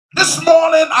This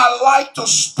morning, I like to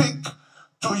speak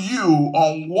to you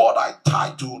on what I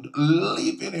titled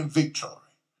Living in Victory.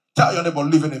 Tell your neighbor,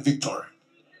 living in victory.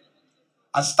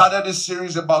 I started this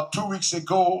series about 2 weeks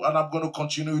ago, and I'm going to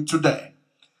continue it today.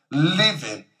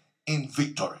 Living in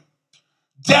victory.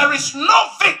 There is no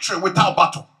victory without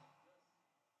battle.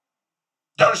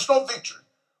 There is no victory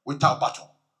without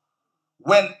battle.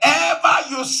 Whenever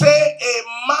you say a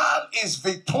man is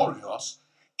victorious,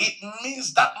 it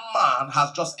means that man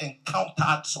has just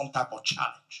encountered some type of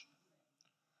challenge.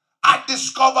 I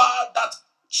discovered that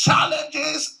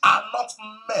challenges are not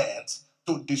meant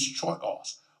to destroy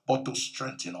us, but to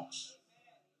strengthen us.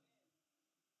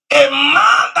 A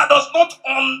man that does not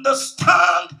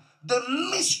understand the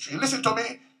mystery, listen to me,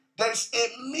 there is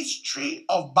a mystery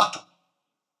of battle.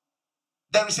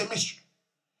 There is a mystery.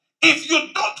 If you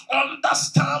don't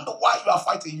understand why you are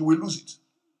fighting, you will lose it.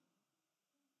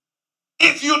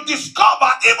 If you discover,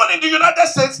 even in the United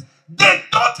States, they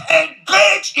don't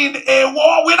engage in a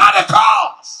war without a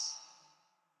cause.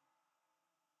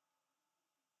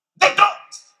 They don't.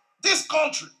 This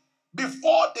country,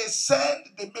 before they send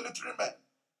the military men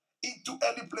into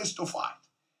any place to fight,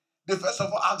 they first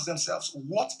of all ask themselves,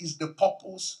 what is the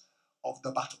purpose of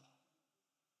the battle?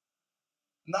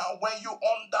 Now, when you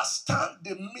understand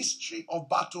the mystery of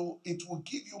battle, it will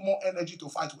give you more energy to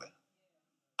fight well.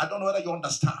 I don't know whether you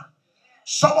understand.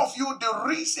 Some of you, the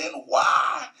reason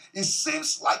why it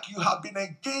seems like you have been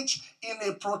engaged in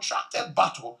a protracted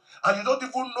battle and you don't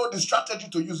even know the strategy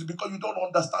to use it because you don't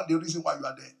understand the reason why you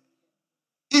are there.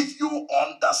 If you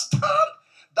understand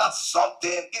that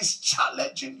something is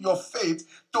challenging your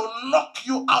faith to knock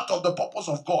you out of the purpose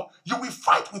of God, you will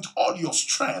fight with all your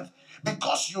strength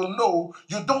because you know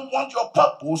you don't want your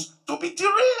purpose to be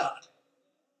derailed.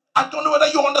 I don't know whether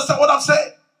you understand what I'm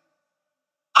saying.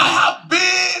 I have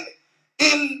been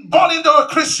born into a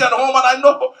Christian home, and I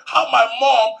know how my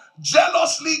mom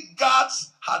jealously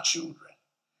guards her children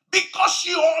because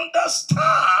she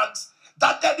understands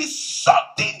that there is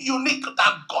something unique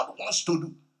that God wants to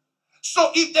do.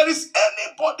 So if there is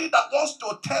anybody that wants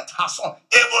to tempt her son,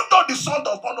 even though the son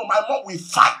does not know, my mom will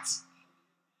fight.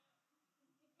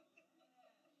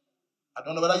 I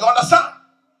don't know whether you understand.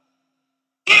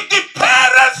 If the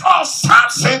parents of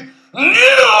Samson knew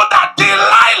that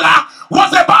Delilah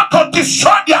was about to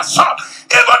destroy their son,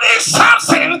 even if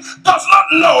Samson does not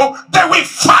know, they will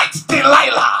fight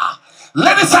Delilah.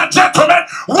 Ladies and gentlemen,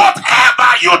 whatever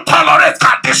you tolerate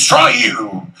can destroy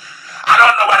you. I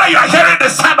don't know whether you are hearing the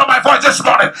sound of my voice this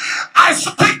morning. I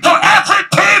speak to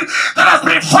everything that has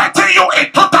been fighting you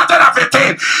in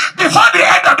 2015. Before the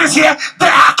end of this year,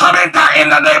 they are coming down in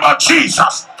the name of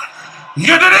Jesus.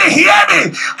 You didn't hear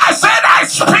me. I said I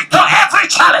speak to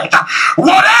every challenge.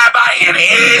 Whatever it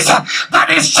is that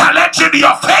is challenging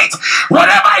your faith,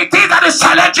 whatever it is that is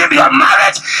challenging your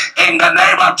marriage, in the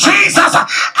name of Jesus,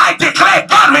 I declare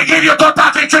God will give you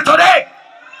total victory today.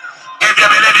 If you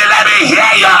believe it, let me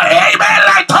hear your amen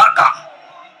like thunder.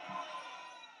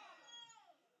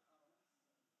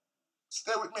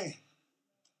 Stay with me.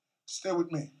 Stay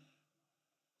with me.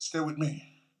 Stay with me.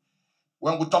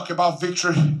 When we talk about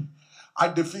victory, I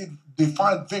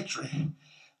define victory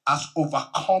as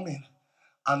overcoming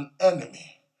an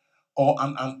enemy or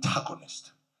an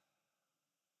antagonist.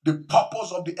 The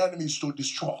purpose of the enemy is to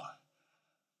destroy.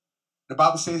 The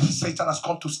Bible says Satan has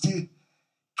come to steal,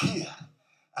 kill,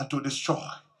 and to destroy.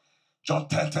 John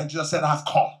 10:10, Jesus said, I have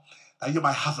come that you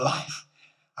might have life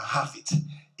and have it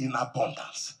in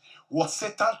abundance. What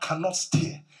Satan cannot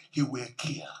steal, he will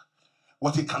kill.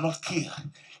 What he cannot kill,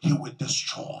 he will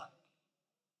destroy.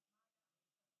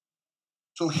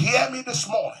 So hear me this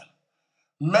morning.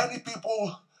 Many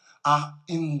people are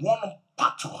in one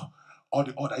battle or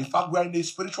the other. In fact, we are in a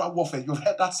spiritual warfare. You've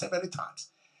heard that so many times.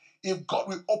 If God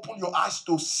will open your eyes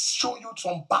to show you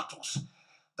some battles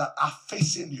that are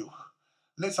facing you,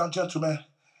 ladies and gentlemen,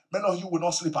 many of you will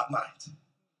not sleep at night.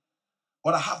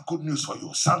 But I have good news for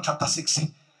you. Psalm chapter 6.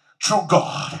 True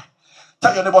God.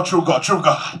 Tell your neighbor, true God, true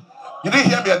God. You didn't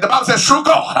hear me. The Bible says, true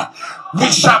God, we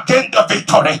shall gain the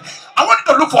victory. I want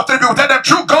you to look for 3 people. Tell them,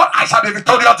 true God, I shall be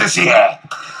victorious this year.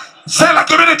 Say like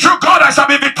a minute, true God, I shall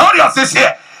be victorious this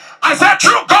year. I said,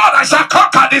 true God, I shall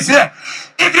conquer this year.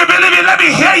 If you believe it, let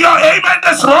me hear your amen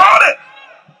this morning.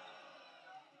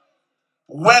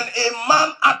 When a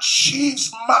man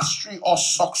achieves mastery or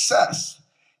success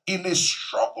in a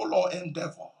struggle or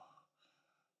endeavor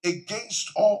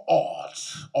against all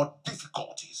odds or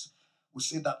difficulties, we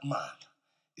say that man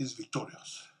is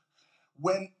victorious.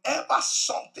 Whenever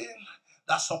something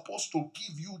that's supposed to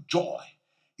give you joy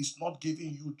is not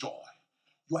giving you joy,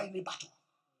 you are in a battle.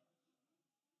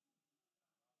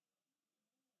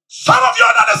 Some of you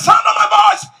under the sound of my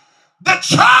voice,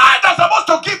 the child that's supposed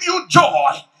to give you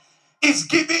joy is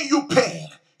giving you pain.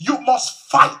 You must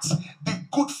fight the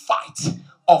good fight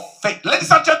of faith. Ladies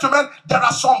and gentlemen, there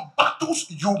are some battles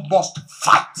you must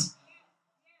fight.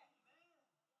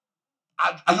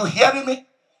 Are you hearing me?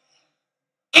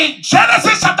 In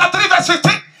Genesis chapter 3 verse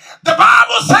 15, the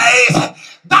Bible says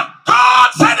that God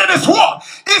said in his word,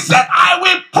 he said, I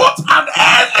will put an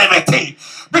enmity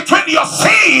between your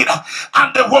seed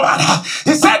and the woman.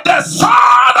 He said, the son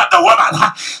of the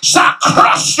woman shall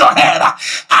crush your head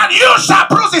and you shall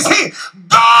bruise his heel.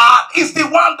 God is the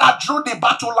one that drew the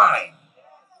battle line.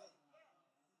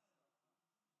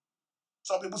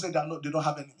 Some people say they don't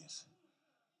have enemies.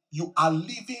 You are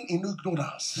living in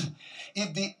ignorance.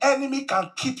 If the enemy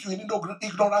can keep you in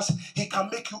ignorance, he can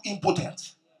make you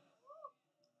impotent.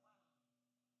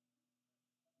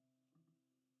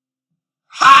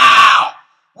 How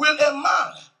will a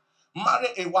man marry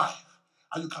a wife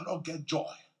and you cannot get joy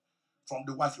from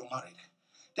the wife you married?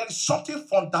 There is something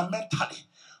fundamentally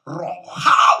wrong.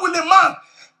 How will a man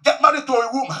get married to a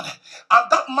woman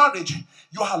and that marriage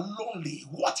you are lonely?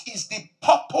 What is the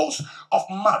purpose of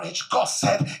marriage? God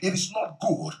said it is not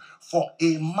good for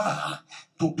a man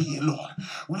to be alone.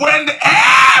 Whenever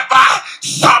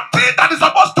something that is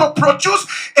supposed to produce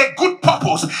a good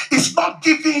purpose is not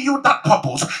giving you that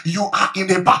purpose, you are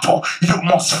in a battle. You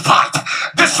must fight.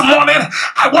 This morning,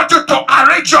 I want you to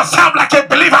arrange yourself like a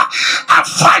believer and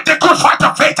fight the good fight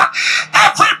of faith.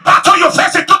 Every battle you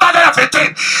face in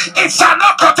 2015, it shall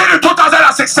not continue in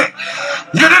 2016.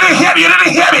 You didn't hear me. You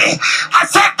didn't hear me. I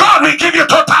said God will give you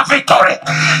total victory.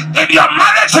 In your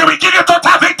marriage, he will give you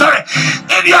total victory.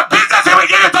 In your business, he will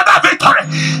give you total victory.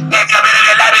 If you believe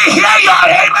it, let me hear your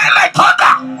amen like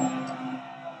thunder.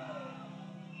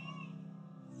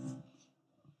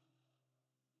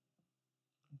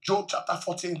 Job chapter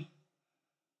 14,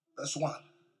 verse 1.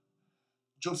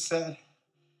 Job said,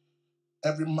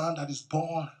 every man that is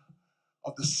born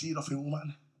of the seed of a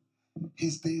woman,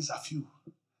 his days are few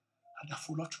and they're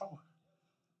full of trouble.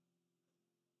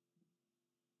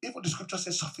 Even the scripture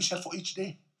says sufficient for each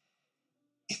day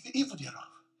is the evil thereof.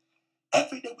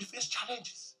 Every day we face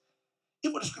challenges.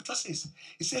 Even the scripture says,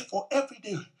 it says for every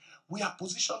day we are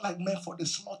positioned like men for the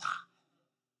slaughter.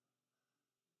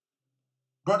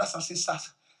 Brothers and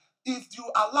sisters, if you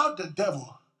allow the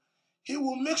devil, he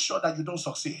will make sure that you don't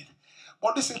succeed.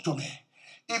 But listen to me.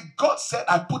 If God said,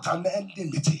 I put an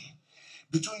enmity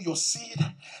between your seed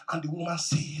and the woman's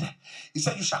seed, he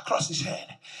said, you shall crush his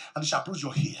head and he shall bruise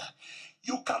your heel.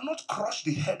 You cannot crush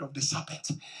the head of the serpent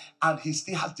and he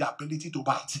still has the ability to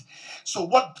bite. So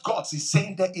what God is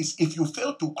saying there is, if you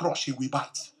fail to crush, he will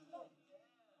bite.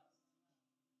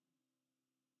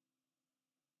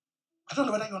 I don't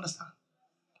know whether you understand.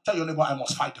 Tell your neighbor, I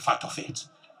must fight the fight of faith.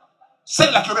 Say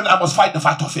it like you mean, I must fight the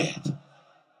fight of faith.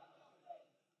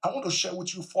 I want to share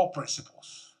with you 4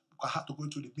 principles. I have to go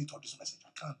into the meat of this message.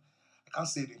 I can't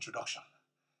say the introduction.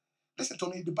 Listen to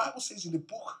me. The Bible says in the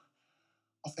book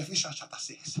of Ephesians chapter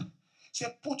 6, it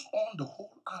says, put on the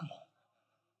whole armor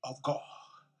of God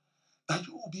that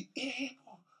you will be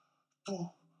able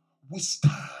to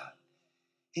withstand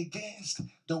against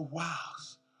the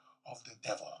wiles of the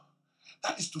devil.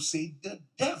 That is to say, the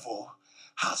devil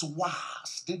has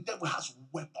wiles. The devil has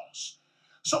weapons.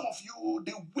 Some of you,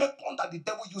 the weapon that the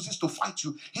devil uses to fight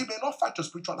you, he may not fight your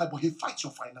spiritual life, but he fights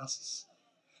your finances.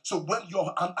 So when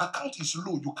your account is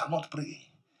low, you cannot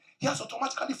pray. He has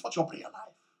automatically fought your prayer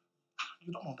life.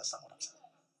 You don't understand what I'm saying.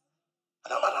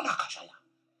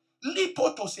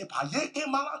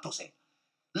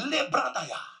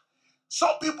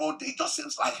 Some people, it just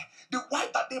seems like the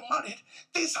wife that they married,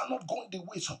 things are not going the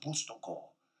way it's supposed to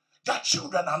go. Their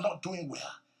children are not doing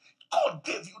well. God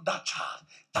gave you that child.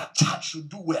 That child should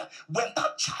do well. When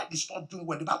that child is not doing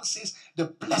well, the Bible says the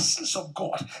blessings of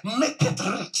God make it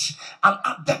rich and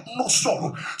added no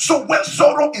sorrow. So when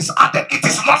sorrow is added, it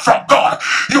is not from God.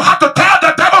 You have to tell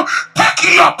the devil,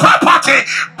 take your property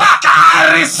back.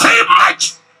 I receive my.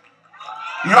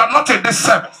 You are not in this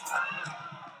service.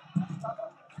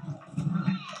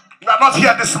 You are not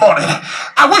here this morning.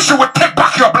 I wish you would take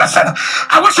back your blessing.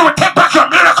 I wish you would take back your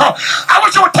miracle. I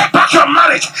wish you would take back your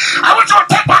marriage. I wish you would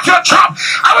take back your job.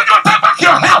 I wish you would take back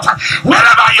your health.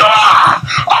 Wherever you are,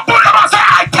 open your mouth and say,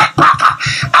 I take back.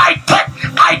 I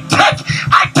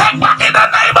take back in the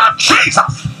name of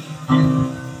Jesus.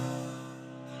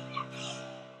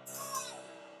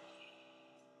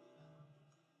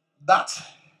 That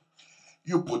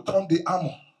you put on the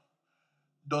armor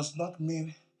does not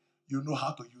mean you know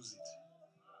how to use it.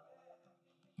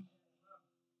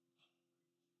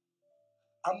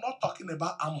 I'm not talking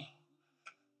about armor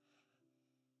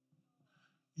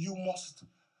You must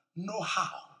know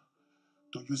how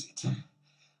to use it.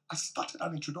 I started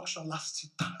an introduction last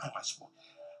time I spoke.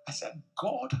 I said,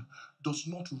 God does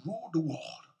not rule the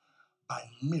world by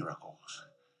miracles.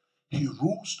 He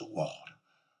rules the world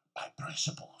by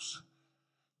principles.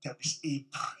 There is a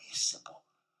principle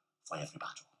for every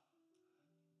battle.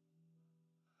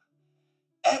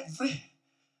 Every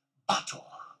battle,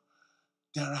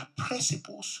 there are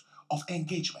principles of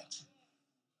engagement.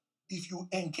 If you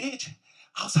engage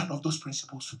outside of those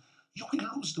principles, you will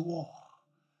lose the war.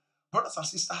 Brothers and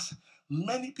sisters,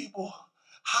 many people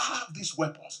have these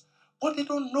weapons, but they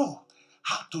don't know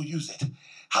how to use it.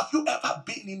 Have you ever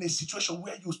been in a situation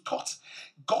where you thought,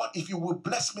 God, if you will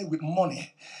bless me with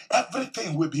money,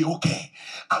 everything will be okay?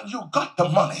 And you got the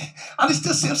money, and it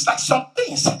still seems like some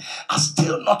things are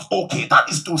still not okay. That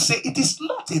is to say, it is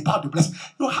not about the blessing.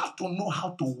 You have to know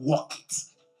how to work it.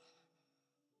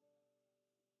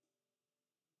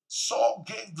 Saul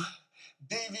gave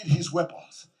David his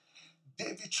weapons.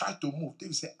 David tried to move.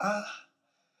 David said, I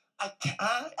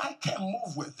can't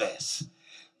move with this.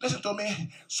 Listen to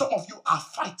me. Some of you are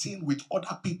fighting with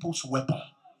other people's weapon.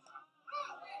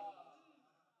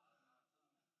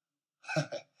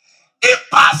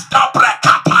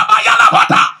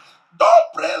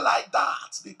 Don't pray like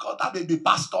that, because that may be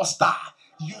pastor style.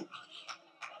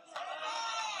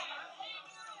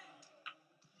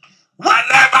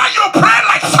 Whenever you pray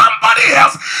like somebody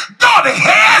else, God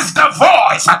hears the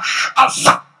voice of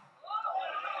some.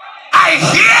 I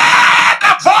hear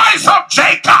the voice of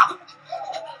Jacob,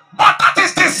 but that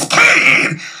is the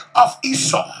skin of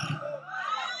Esau.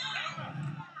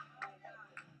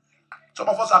 Some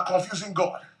of us are confusing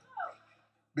God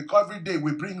because every day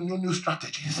we bring new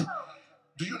strategies.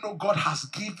 Do you know God has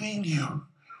given you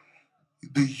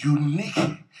the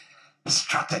unique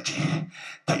strategy?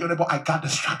 Tell your neighbor, I got the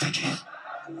strategy.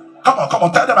 Come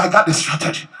on, tell them I got the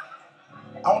strategy.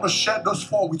 I want to share those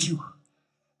four with you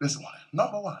this morning.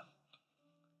 Number one,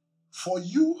 for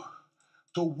you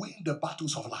to win the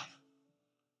battles of life,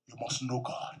 you must know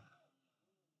God.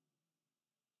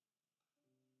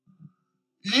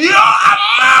 Your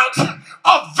amount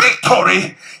of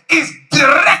victory is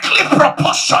directly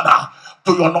proportional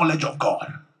to your knowledge of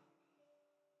God.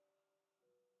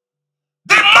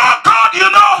 The more God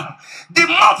you know, the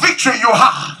more victory you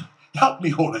have. Help me,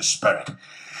 Holy Spirit.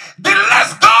 The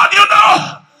less God you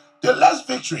know, the less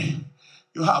victory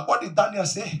you have. What did Daniel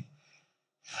say?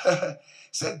 He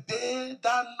said, they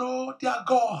that know their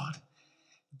God,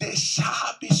 they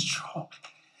shall be strong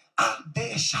and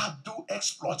they shall do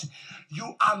exploit.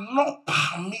 You are not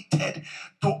permitted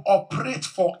to operate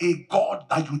for a God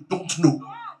that you don't know.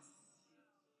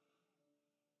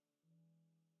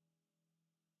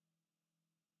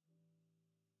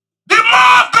 The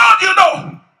more God you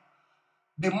know,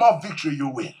 the more victory you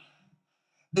win,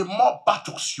 the more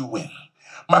battles you win.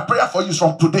 My prayer for you is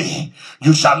from today,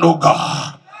 you shall know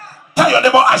God. Tell your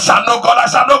neighbor, I shall know God, I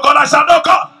shall know God, I shall know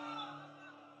God.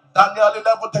 Daniel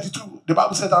 11:32, the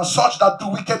Bible says, and such that do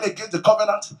wickedly against the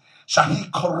covenant shall he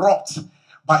corrupt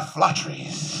by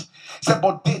flatteries. He said,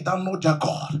 but they that know their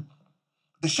God,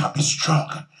 they shall be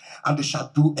strong and they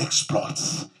shall do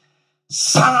exploits.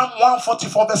 Psalm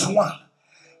 144 verse 1.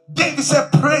 David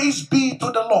said, praise be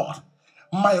to the Lord,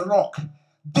 my rock.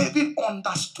 David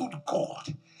understood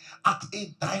God at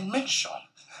a dimension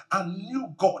and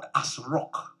knew God as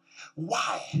rock.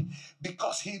 Why?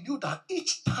 Because he knew that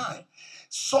each time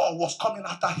Saul was coming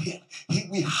after him, he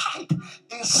will hide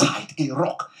inside a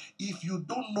rock. If you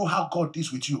don't know how God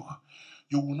is with you,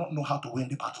 you will not know how to win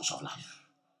the battles of life.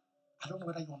 I don't know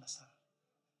whether you understand.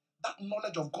 That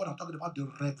knowledge of God, I'm talking about the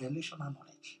revelational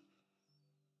knowledge.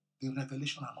 The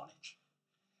revelational knowledge.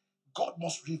 God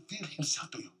must reveal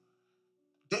himself to you.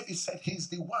 David said, he's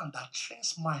the one that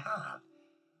trains my hand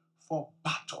for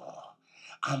battle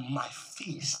and my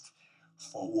fist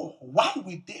for war. Why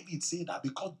would David say that?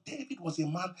 Because David was a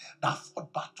man that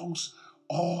fought battles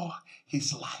all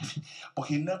his life, but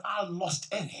he never lost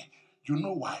any. You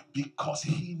know why? Because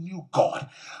he knew God.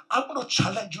 I'm going to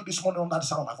challenge you this morning under the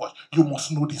sound of my voice. You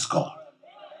must know this God.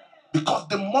 Because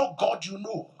the more God you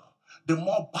know, the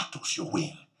more battles you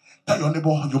win. Tell your neighbor,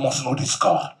 you must know this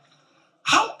God.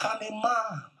 How can a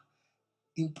man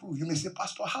improve? You may say,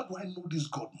 Pastor, how do I know this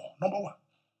God more? Number one,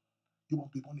 you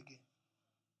must be born again.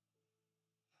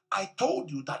 I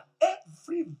told you that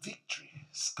every victory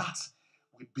starts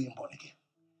with being born again.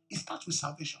 It starts with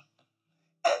salvation.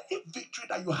 Any victory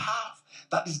that you have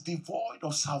that is devoid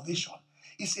of salvation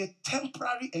is a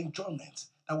temporary enjoyment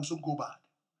that will soon go bad.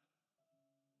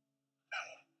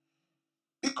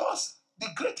 Because the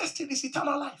greatest thing is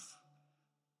eternal life.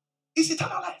 It's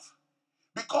eternal life.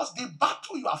 Because the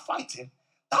battle you are fighting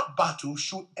That battle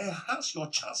should enhance your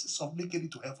chances of making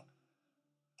it to heaven.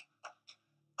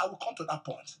 I will come to that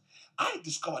point. I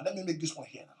discovered, let me make this one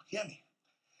here now. Hear me.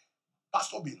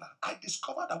 Pastor Bina, I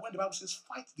discovered that when the Bible says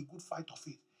fight the good fight of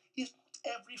faith, it's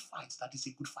not every fight that is a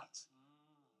good fight.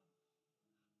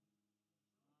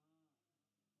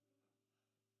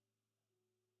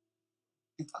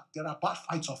 In fact, there are bad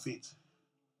fights of faith.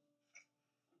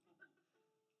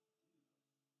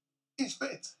 It's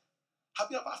faith. Have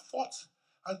you ever fought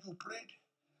and you prayed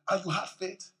and you had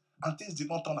faith and things did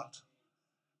not turn out?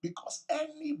 Because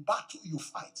any battle you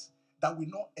fight that will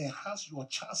not enhance your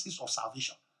chances of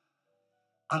salvation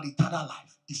and eternal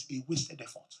life is a wasted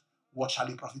effort. What shall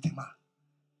it profit a man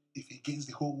if he gains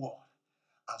the whole world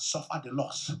and suffer the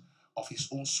loss of his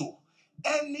own soul?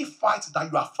 Any fight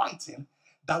that you are fighting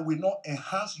that will not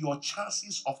enhance your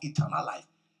chances of eternal life,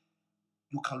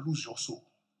 you can lose your soul.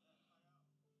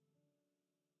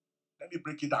 Let me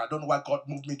break it down. I don't know why God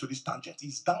moved me to this tangent.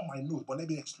 It's down my nose, but let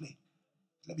me explain.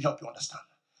 Let me help you understand.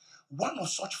 One of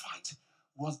such fights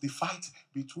was the fight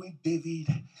between David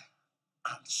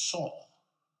and Saul.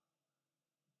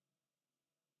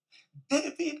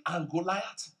 David and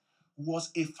Goliath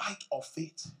was a fight of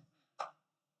faith.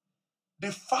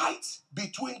 The fight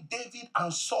between David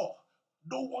and Saul,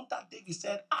 no wonder David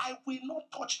said, I will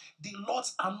not touch the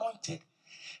Lord's anointed.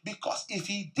 Because if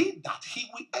he did that, he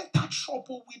will enter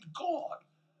trouble with God.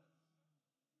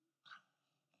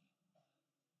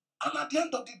 And at the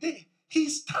end of the day, he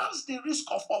stands the risk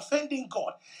of offending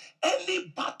God. Any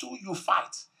battle you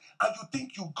fight and you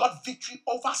think you got victory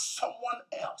over someone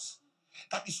else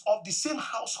that is of the same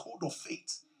household of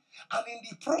faith, and in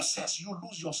the process you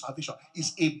lose your salvation,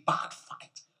 is a bad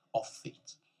fight of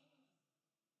faith.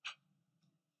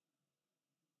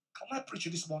 Can I preach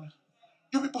you this morning?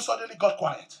 You people suddenly got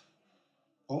quiet.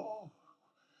 Oh.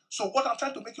 So what I'm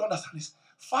trying to make you understand is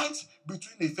fight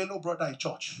between a fellow brother in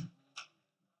church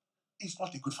is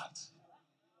not a good fight.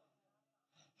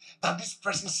 That this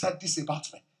person said this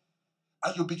about me,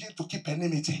 and you begin to keep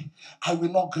enmity, I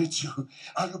will not greet you.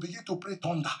 And you begin to pray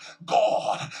thunder.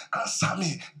 God, answer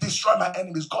me. Destroy my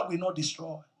enemies. God will not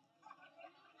destroy.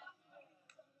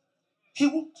 He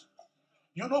won't.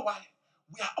 You know why?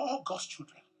 We are all God's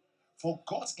children. For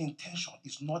God's intention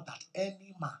is not that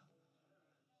any man.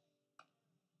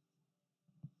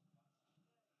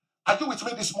 Are you with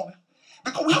me this morning?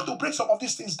 Because we have to break some of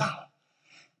these things down.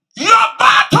 Your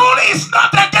battle is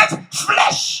not against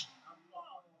flesh.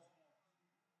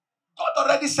 God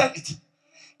already said it.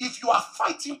 If you are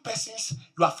fighting persons,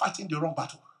 you are fighting the wrong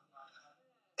battle.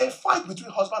 A fight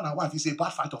between husband and wife is a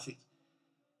bad fight of faith.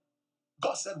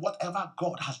 God said, whatever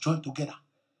God has joined together.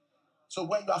 So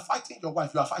when you are fighting your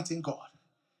wife, you are fighting God.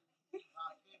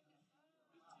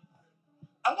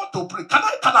 I want to pray. Can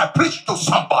I preach to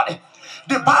somebody?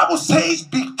 The Bible says,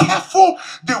 be careful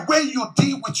the way you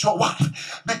deal with your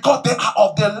wife, because they are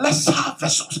of the lesser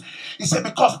vessels. He said,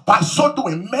 because by so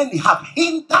doing, many have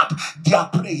hindered their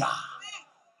prayer.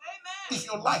 If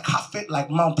you like, have faith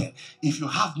like mountain. If you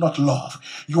have not love,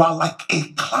 you are like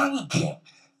a clanging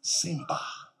cymbal.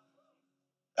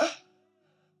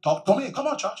 Talk to me. Come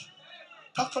on, church.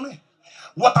 Talk to me.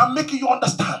 What I'm making you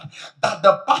understand, that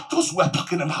the battles we're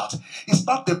talking about is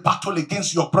not the battle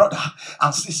against your brother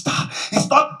and sister. It's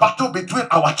not battle between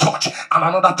our church and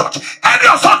another church. Any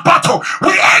of such battle,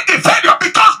 we end the failure,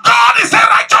 because God is a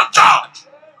righteous judge.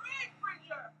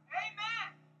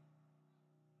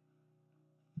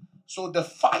 So the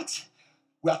fight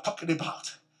we are talking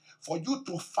about, for you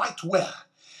to fight well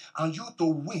and you to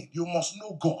win, you must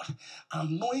know God.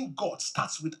 And knowing God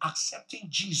starts with accepting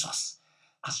Jesus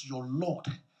as your Lord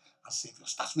and Savior.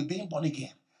 Starts with being born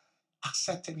again,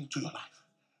 accepting into your life.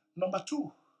 Number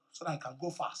two, so that I can go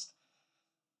fast,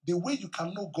 the way you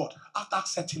can know God after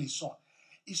accepting His Son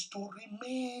is to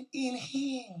remain in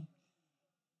Him.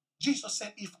 Jesus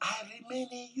said, if I remain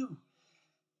in you,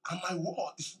 and my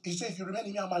word, He said, if you remain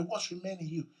in me and my words remain in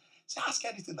you, say, ask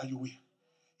anything that you will, it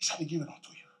shall be given unto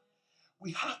you.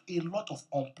 We have a lot of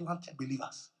unplanted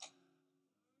believers,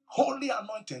 wholly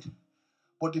anointed,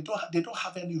 but they don't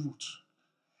have any root.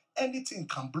 Anything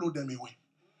can blow them away.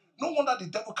 No wonder the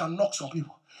devil can knock some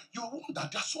people. You wonder,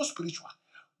 they're so spiritual,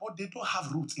 but they don't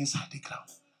have roots inside the ground.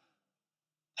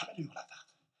 How many people like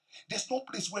that? There's no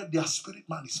place where their spirit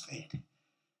man is fed.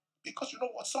 Because you know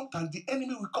what? Sometimes the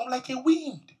enemy will come like a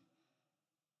wind.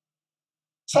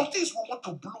 Some things will want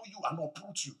to blow you and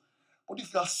uproot you. But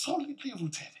if you are solidly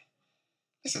rooted,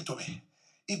 listen to me.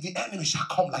 If the enemy shall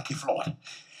come like a flood,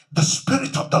 the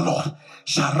Spirit of the Lord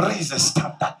shall raise a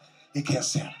standard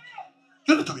against him.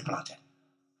 You need to be planted.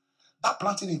 That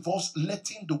planting involves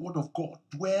letting the word of God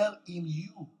dwell in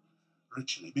you.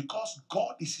 richly. Because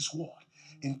God is his word.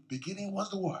 In the beginning was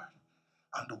the word,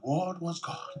 and the word was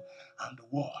God, and the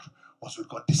word was with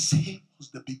God. The same was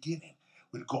the beginning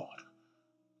with God.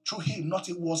 Through him,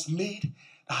 nothing was made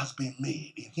that has been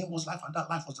made. In him was life, and that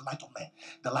life was the light of men.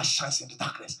 The light shines in the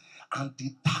darkness, and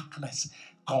the darkness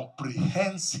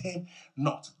comprehends him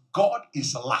not. God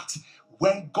is light.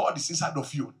 When God is inside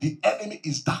of you, the enemy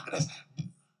is darkness.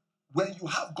 When you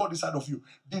have God inside of you,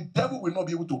 the devil will not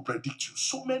be able to predict you.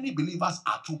 So many believers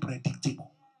are too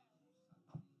predictable.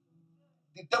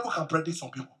 The devil can predict some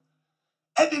people.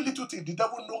 Any little thing, the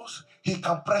devil knows he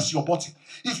can press your button.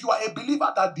 If you are a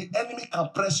believer that the enemy can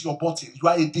press your button, you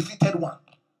are a defeated one.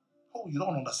 Oh, you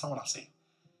don't understand what I'm saying.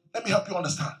 Let me help you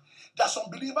understand. There are some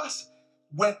believers,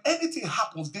 when anything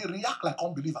happens, they react like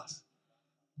unbelievers.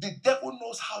 The devil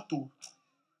knows how to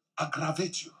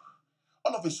aggravate you.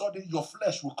 All of a sudden, your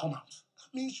flesh will come out.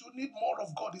 That means you need more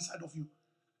of God inside of you.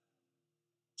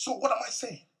 So what am I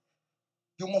saying?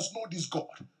 You must know this God.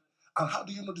 And how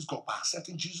do you know this God? By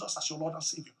accepting Jesus as your Lord and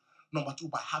Savior. Number two,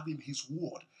 by having his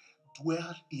word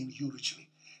dwell in you richly.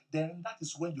 Then that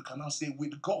is when you can now say,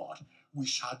 with God, we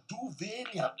shall do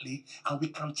valiantly, and we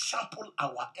can trample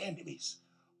our enemies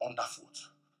underfoot.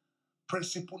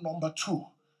 Principle number two,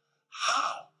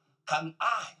 how can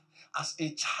I, as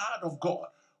a child of God,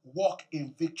 walk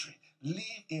in victory,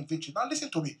 live in victory? Now listen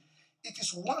to me. It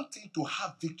is one thing to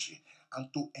have victory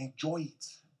and to enjoy it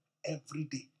every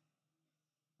day.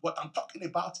 What I'm talking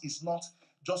about is not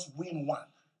just win one.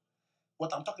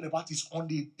 What I'm talking about is on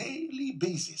a daily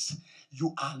basis,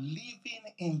 you are living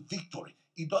in victory.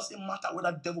 It doesn't matter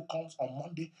whether the devil comes on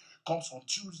Monday, comes on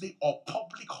Tuesday, or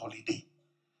public holiday.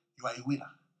 You are a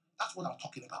winner. That's what I'm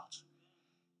talking about.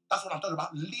 That's what I'm talking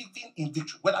about, living in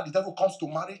victory. Whether the devil comes to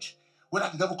marriage, whether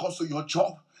the devil comes to your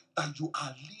job, that you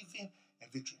are living in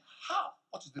victory. How?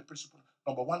 What is the principle?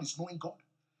 Number one is knowing God.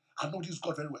 I know this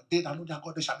God very well. They that know their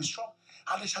God, they shall be strong,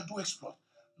 and they shall do exploit.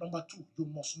 Number two, you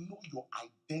must know your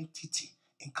identity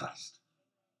in Christ.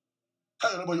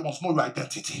 Tell your neighbor, you must know your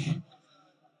identity.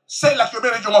 Say like you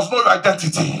mean it, you must know your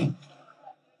identity.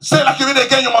 Say like you mean it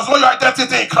again, you must know your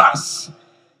identity in Christ.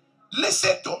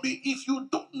 Listen to me, if you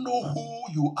don't know who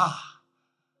you are,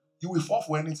 you will fall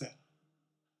for anything.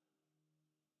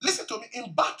 Listen to me,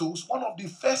 in battles, one of the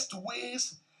first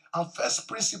ways and first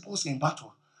principles in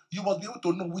battle, you must be able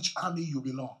to know which army you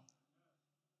belong.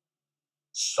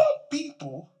 Some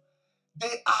people,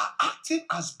 they are acting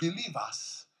as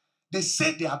believers. They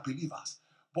say they are believers,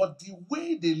 but the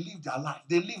way they live their life,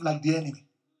 they live like the enemy.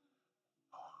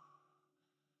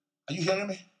 Are you hearing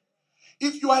me?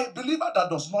 If you are a believer that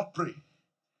does not pray,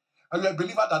 and you're a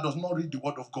believer that does not read the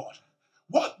word of God,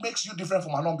 what makes you different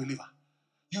from an unbeliever?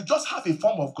 You just have a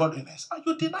form of godliness, and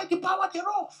you deny the power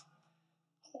thereof.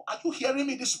 Are you hearing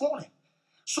me this morning?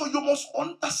 So you must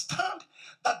understand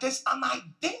that there's an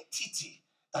identity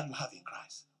that you have in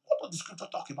Christ. What does the scripture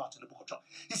talk about in the book of John?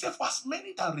 He said, for as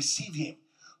many that receive him,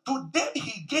 to them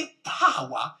he gave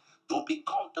power to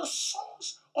become the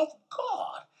sons of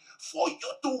God. For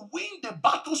you to win the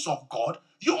battles of God,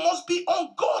 you must be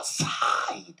on God's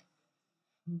side.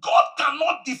 God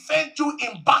cannot defend you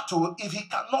in battle if he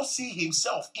cannot see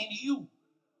himself in you.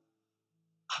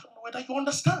 I don't know whether you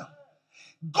understand.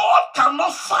 God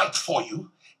cannot fight for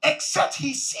you except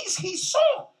he sees his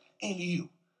son in you.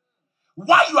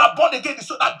 Why you are born again is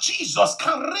so that Jesus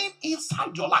can reign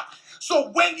inside your life. So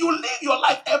when you live your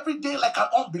life every day like an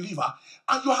unbeliever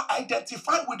and you are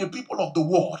identified with the people of the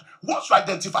world, once you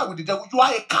identify with the devil, you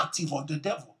are a captive of the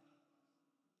devil.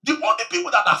 The only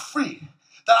people that are free,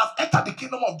 that have entered the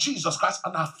kingdom of Jesus Christ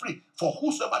and are free, for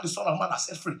whosoever the Son of Man has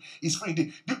set free is free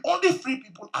indeed. The only free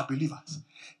people are believers.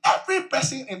 Every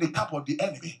person in the camp of the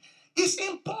enemy is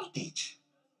in bondage.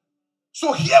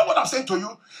 So hear what I'm saying to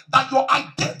you, that your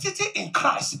identity in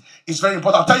Christ is very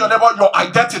important. Tell your neighbor, your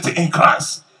identity in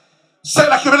Christ. Say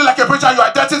like you really like a preacher, your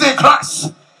identity in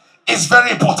Christ is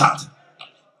very important.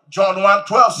 John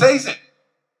 1:12 says it.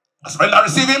 As many that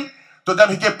receive him, to them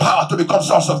he gave power to become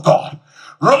sons of God.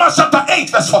 Romans chapter 8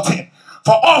 verse 14.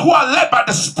 For all who are led by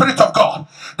the Spirit of God,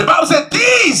 the Bible says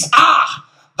these are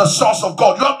the sons of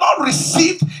God. You have not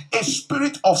received a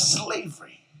spirit of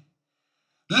slavery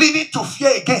leading to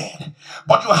fear again,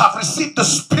 but you have received the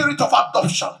spirit of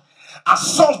adoption as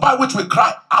sons, by which we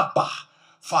cry, Abba,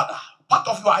 Father. Part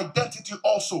of your identity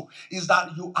also is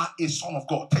that you are a son of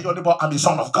God. Tell your neighbor, I'm a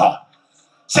son of God.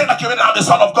 Say like you mean, I'm a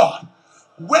son of God.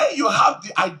 Where you have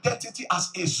the identity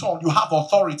as a son, you have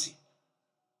authority.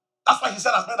 That's why he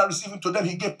said, as men that receive him, to them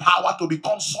he gave power to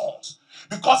become sons.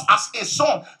 Because as a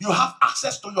son, you have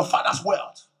access to your father's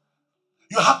wealth.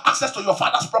 You have access to your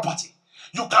father's property.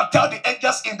 You can tell the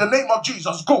angels in the name of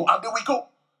Jesus, go, and they will go.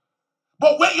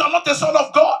 But when you are not a son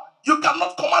of God, you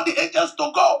cannot command the angels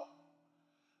to go.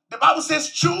 The Bible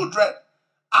says children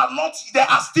are not, they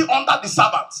are still under the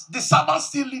servants. The servants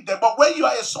still lead them. But when you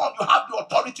are a son, you have the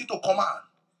authority to command.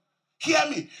 Hear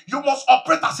me. You must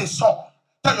operate as a son.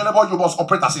 Tell your neighbor you must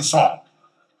operate as a son.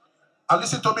 And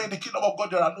listen to me, in the kingdom of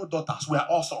God, there are no daughters. We are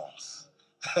all sons.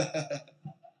 Are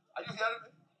you hearing me?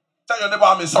 Tell your neighbor,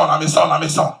 I'm a son, I'm a son, I'm a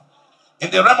son. In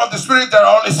the realm of the spirit, there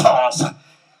are only sons.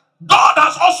 God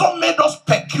has also made us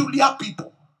peculiar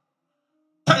people.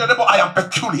 Tell your neighbor, I am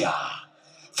peculiar.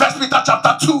 First Peter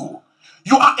chapter 2.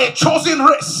 You are a chosen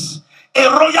race, a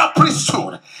royal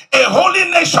priesthood, a holy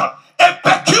nation, a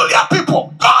peculiar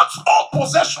people, God's own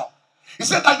possession. He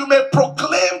said that you may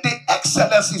proclaim the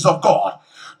excellencies of God,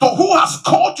 to who has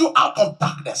called you out of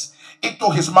darkness into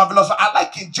his marvelous. I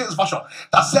like in James version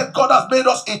that said God has made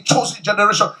us a chosen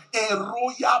generation, a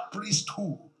royal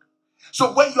priesthood.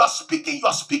 So when you are speaking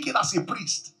as a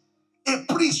priest. A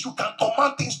priest, you can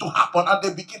command things to happen and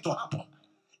they begin to happen.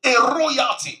 A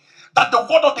royalty, that the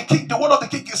word of the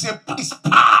king is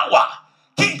power.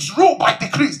 Kings rule by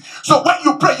decrees. So when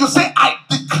you pray, you say, I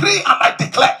decree and I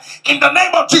declare in the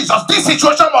name of Jesus, this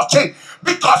situation must change.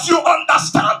 Because you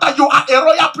understand that you are a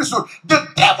royal priesthood. The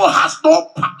devil has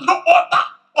no other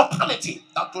authority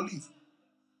than to live.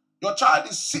 Your child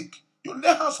is sick. You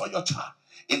lay hands on your child.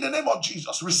 In the name of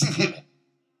Jesus, receive healing.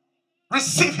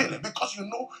 Receive healing because you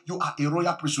know you are a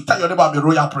royal priesthood. Tell your neighbor, I'm a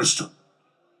royal priesthood.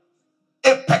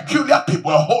 A peculiar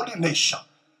people, a holy nation,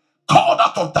 called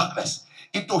out of darkness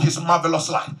into his marvelous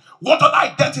light. What an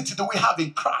identity do we have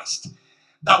in Christ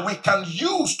that we can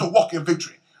use to walk in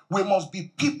victory? We must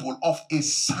be people of a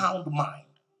sound mind.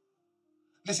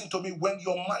 Listen to me, when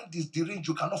your mind is deranged,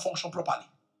 you cannot function properly.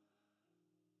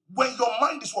 When your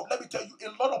mind is what? Let me tell you,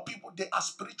 a lot of people, they are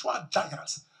spiritual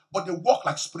giants, but they walk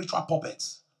like spiritual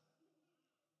puppets.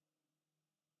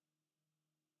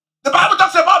 The Bible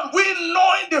talks about we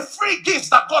knowing the free gifts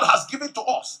that God has given to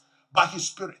us by his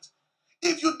spirit.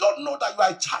 If you don't know that you are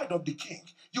a child of the king,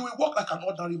 you will walk like an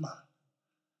ordinary man.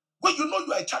 When you know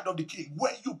you are a child of the king,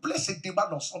 when you place a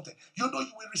demand on something, you know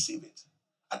you will receive it.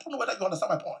 I don't know whether you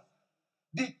understand my point.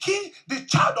 The king, the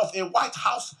child of a White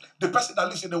House, the person that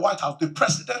lives in the White House, the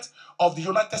president of the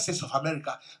United States of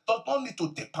America, does not need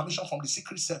to take permission from the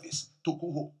Secret Service to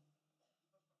go home.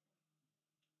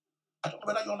 I don't know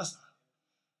whether you understand.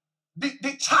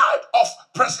 The child of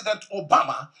President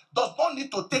Obama does not need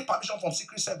to take permission from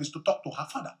Secret Service to talk to her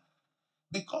father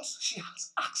because she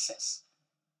has access.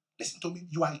 Listen to me,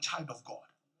 you are a child of God.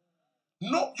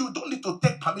 No, you don't need to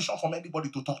take permission from anybody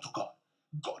to talk to God.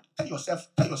 God, tell yourself,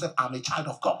 I'm a child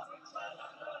of God.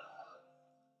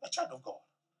 You're a child of God.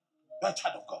 You're a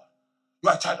child of God.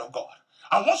 You're a child of God.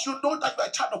 And once you know that you're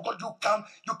a child of God,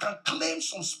 you can claim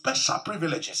some special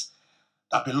privileges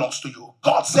that belongs to you.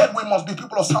 God said we must be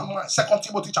people of sound mind. 2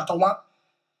 Timothy chapter 1,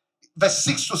 verse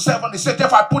 6 to 7. He said,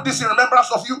 therefore I put this in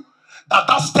remembrance of you, that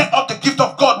thou stir up the gift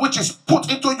of God which is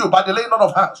put into you by the laying on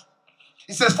of hands.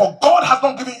 He says, for God has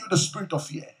not given you the spirit of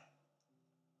fear,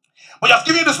 but he has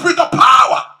given you the spirit of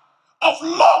power, of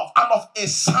love, and of a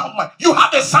sound mind. You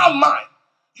have a sound mind.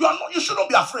 You shouldn't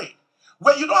be afraid.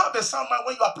 When you don't have a sound mind,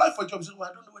 when you apply for a job, you say, well,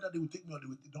 I don't know whether they will take me or they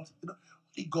don't.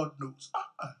 Only God knows.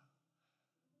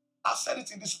 I've said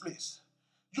it in this place.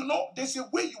 You know, there's a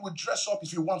way you would dress up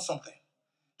if you want something.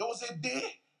 There was a day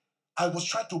I was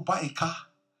trying to buy a car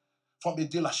from a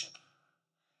dealership.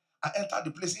 I entered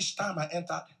the place. Each time I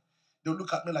entered, they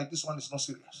look at me like this one is not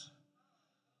serious.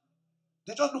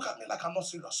 They just look at me like I'm not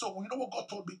serious. So you know what God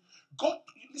told me? God,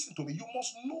 listen to me. You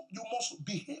must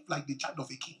behave like the child of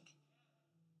a king.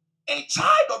 A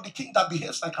child of the king that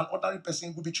behaves like an ordinary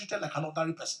person will be treated like an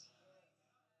ordinary person.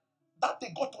 That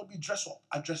day God told me, dress up.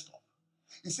 I dressed up.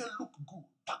 He said, look good.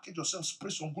 Package yourself,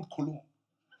 spray some good cologne.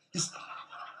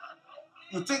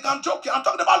 You think I'm joking? I'm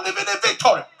talking about living in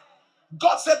victory.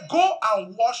 God said, go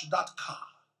and wash that car.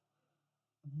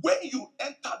 When you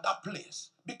enter that place,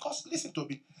 because listen to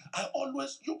me,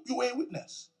 you were a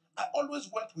witness. I always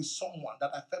went with someone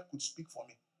that I felt could speak for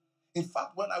me. In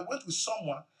fact, when I went with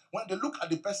someone, when they look at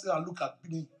the person and look at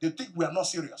me, they think we are not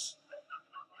serious.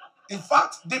 In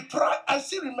fact, I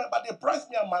still remember they priced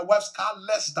me and my wife's car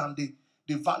less than the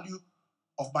value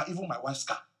of even my wife's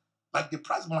car. Like they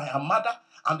priced my Armada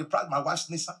and they priced my wife's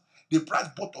Nissan. They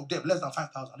priced both of them less than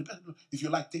 5,000. If you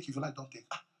like, take. If you like, don't take.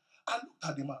 I looked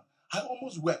at the man. I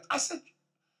almost wept. I said,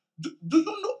 do you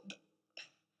know?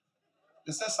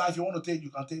 They said, sir, if you want to take, you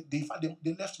can take.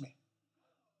 They left me.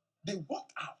 They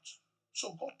walked out.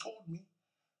 So God told me,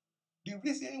 the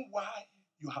reason why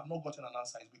you have not gotten an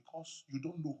answer is because you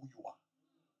don't know who you are.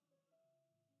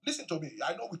 Listen to me.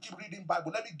 I know we keep reading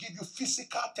Bible. Let me give you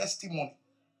physical testimony.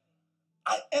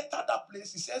 I entered that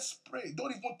place. He says, pray.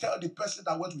 Don't even tell the person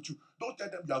that went with you. Don't tell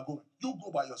them you are going. You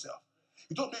go by yourself.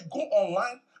 He told me, go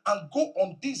online and go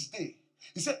on this day.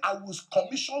 He said, I will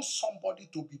commission somebody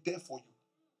to be there for you.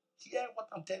 Hear what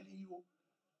I'm telling you?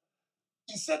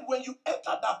 He said, when you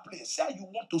enter that place, say you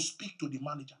want to speak to the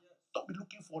manager. Don't be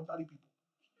looking for ordinary people.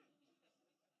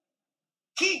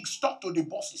 Kings talk to the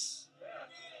bosses.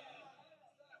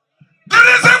 The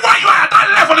reason why you are at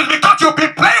that level is because you've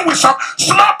been playing with some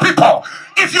small people.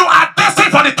 If you are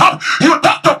destined for the top, you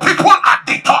talk to people at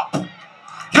the top.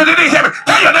 You didn't hear me.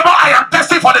 Tell your neighbor, I am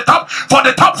destined for the top, for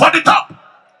the top, for the top.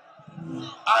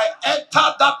 I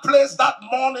entered that place that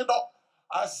morning.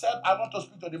 I said, I want to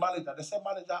speak to the manager. They said,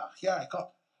 manager, here I come.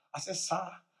 I said, sir,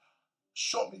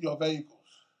 show me your vehicles.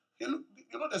 He looked,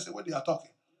 you know, there's a way they are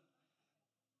talking.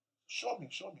 Show me,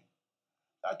 show me.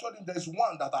 I told him, there's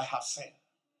one that I have seen.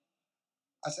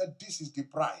 I said, this is the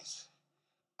price.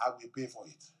 I will pay for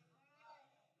it.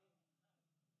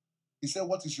 He said,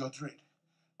 what is your trade?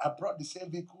 I brought the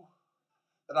same vehicle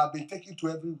that I've been taking to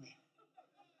everywhere.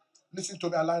 Listen to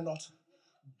me, I lie not.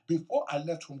 Before I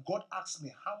left home, God asked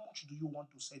me, how much do you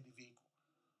want to sell the vehicle?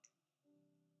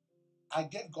 I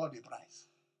gave God a price.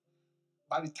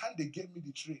 By the time they gave me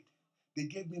the trade, they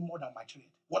gave me more than my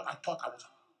trade. What I thought I was.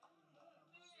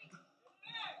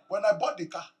 When I bought the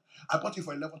car, I bought it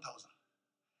for 11,000.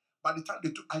 By the time they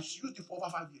took, I used it for over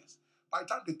 5 years. By the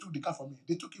time they took the car from me,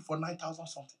 they took it for 9,000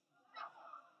 something.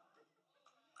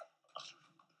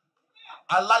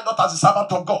 I lie not as a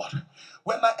servant of God.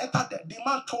 When I entered there, the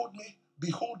man told me,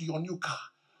 behold your new car.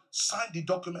 Sign the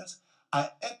documents. I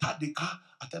entered the car.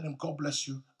 I tell him, God bless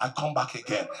you. I come back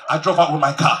again. I drove out with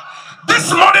my car.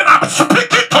 This morning I'm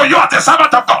speaking to you as a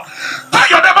servant of God. Tell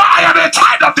your neighbor, I am a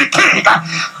child of the King.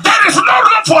 There is no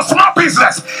room for small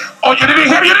business. Oh, you didn't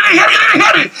hear me? You didn't hear me? You didn't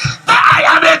hear me? I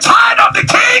am a child of the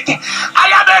King.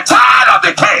 I am a child of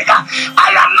the King. I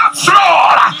am not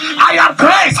small. I am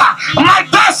great. My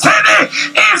destiny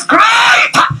is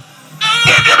great.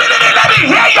 If you believe it, let me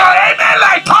hear your amen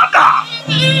like thunder.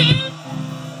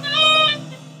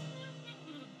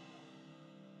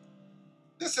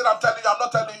 Listen, I'm telling you, I'm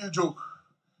not telling you a joke.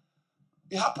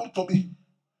 It happened to me.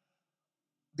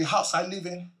 The house I live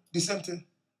in, the same thing.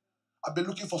 I've been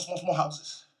looking for small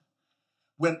houses.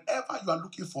 Whenever you are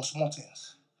looking for small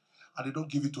things and they don't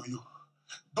give it to you,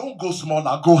 don't go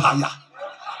smaller, go higher.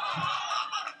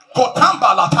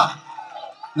 Kotambalata.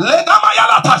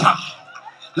 Ledamayalata.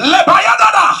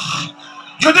 Lebayadada.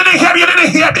 You didn't hear me, you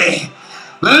didn't hear me.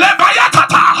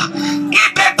 Lebayatata.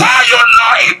 If they tell you no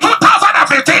in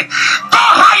 2015, go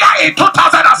higher in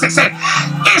 2016.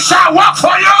 It shall work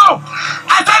for you.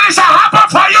 I said it shall happen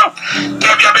for you.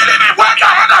 If you believe it, wave your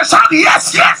hand and shout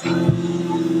yes, yes.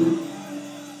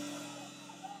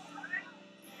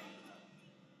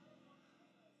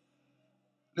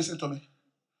 Listen to me.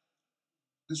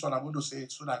 This one I'm going to say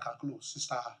it so that I can close.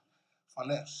 Sister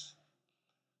Finance.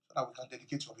 So that we can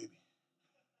dedicate your baby.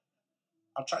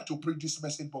 I'm trying to preach this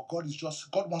message, but God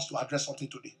wants to address something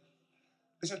today.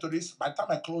 Listen to this. By the time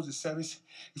I close the service,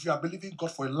 if you are believing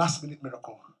God for a last minute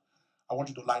miracle, I want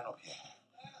you to line up here.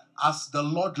 As the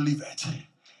Lord liveth,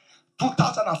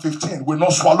 2015 will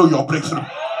not swallow your breakthrough.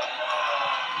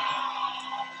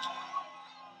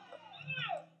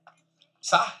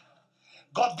 Sir,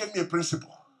 God gave me a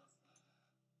principle.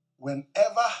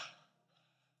 Whenever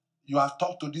you have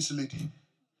talked to this lady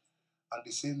and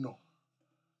they say no,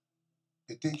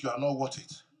 they think you are not worth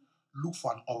it, look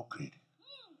for an upgrade.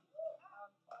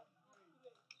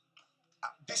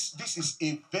 This is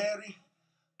a very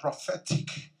prophetic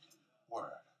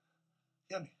word.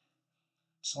 Hear me.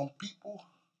 Some people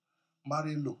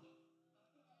marry low.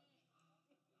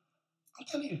 I'm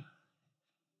telling you.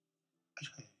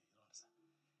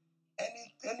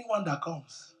 Anyone that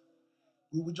comes,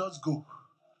 we will just go.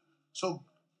 So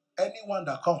anyone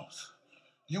that comes,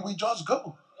 you will just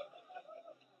go.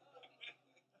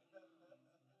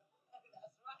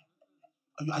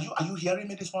 Are you hearing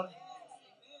me this morning?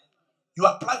 You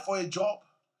apply for a job.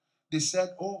 They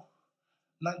said, oh,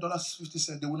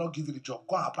 $9.50. They will not give you the job.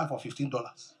 Go and apply for $15.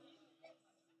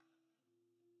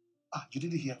 You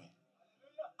didn't hear me.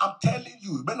 I'm telling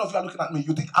you, many of you are looking at me.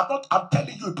 You think I'm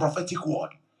telling you a prophetic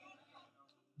word.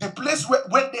 The place where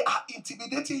when they are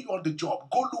intimidating you on the job,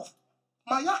 go look.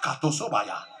 Mayaka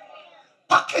Tosobaya.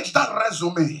 Package that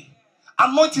resume.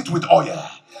 Anoint it with oil.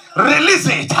 Release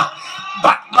it.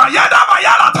 But Mayada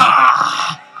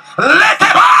Mayalata. Let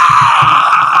it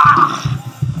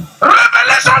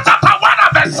Revelation chapter 1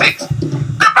 and verse 6.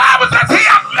 The Bible says he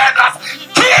has made us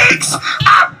kings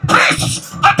and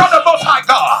priests unto the Most High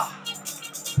God.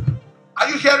 Are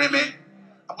you hearing me?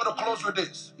 I'm going to close with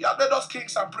this. He has made us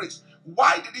kings and priests. Why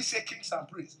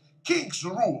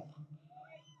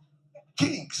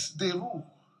Kings, they rule.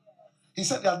 He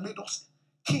said they have made us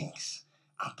kings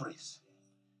and priests.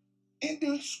 In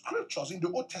the scriptures, in the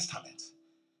Old Testament,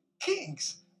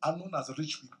 kings are known as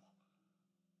rich people.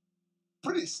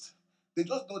 Priests, they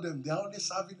just know them. They are only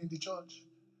serving in the church.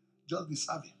 Just be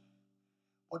serving.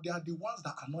 But they are the ones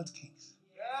that are not kings.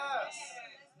 Yes.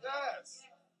 Yes.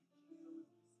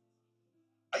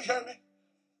 Are you hearing me?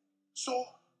 So,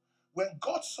 when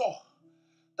God saw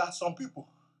that some people,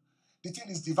 the thing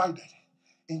is divided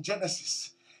in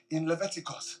Genesis, in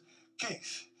Leviticus,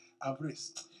 kings and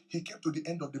priests, he came to the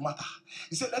end of the matter.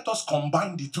 He said, let us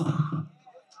combine the two.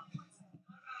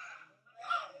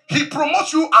 He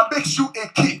promotes you and makes you a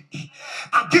king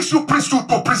and gives you priesthood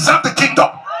to preserve the kingdom.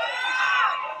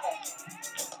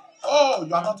 Oh,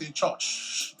 you are not in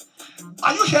church.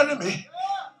 Are you hearing me?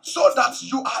 So that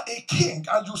you are a king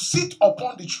and you sit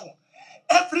upon the throne.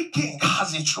 Every king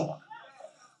has a throne.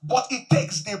 But it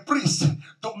takes the priest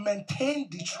to maintain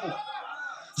the throne.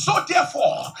 So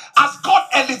therefore, as God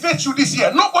elevates you this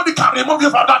year, nobody can remove you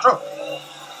from that throne.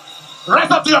 Rise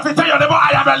up to your feet, tell your neighbor,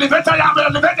 I am elevated, I am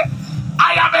elevated.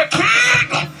 I am a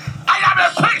king. I am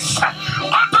a prince.